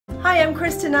Hi, I'm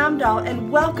Kristin Omdahl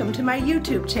and welcome to my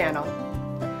YouTube channel.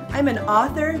 I'm an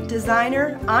author,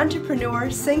 designer, entrepreneur,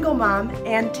 single mom,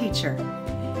 and teacher.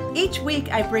 Each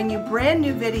week I bring you brand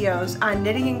new videos on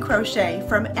knitting and crochet,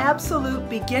 from absolute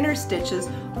beginner stitches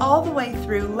all the way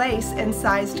through lace and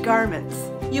sized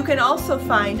garments. You can also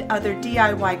find other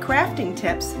DIY crafting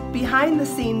tips, behind the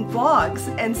scene vlogs,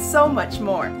 and so much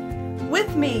more.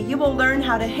 With me, you will learn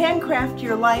how to handcraft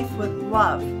your life with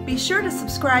love. Be sure to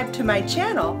subscribe to my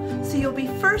channel so you'll be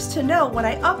first to know when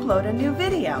I upload a new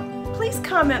video. Please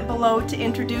comment below to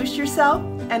introduce yourself,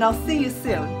 and I'll see you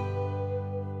soon.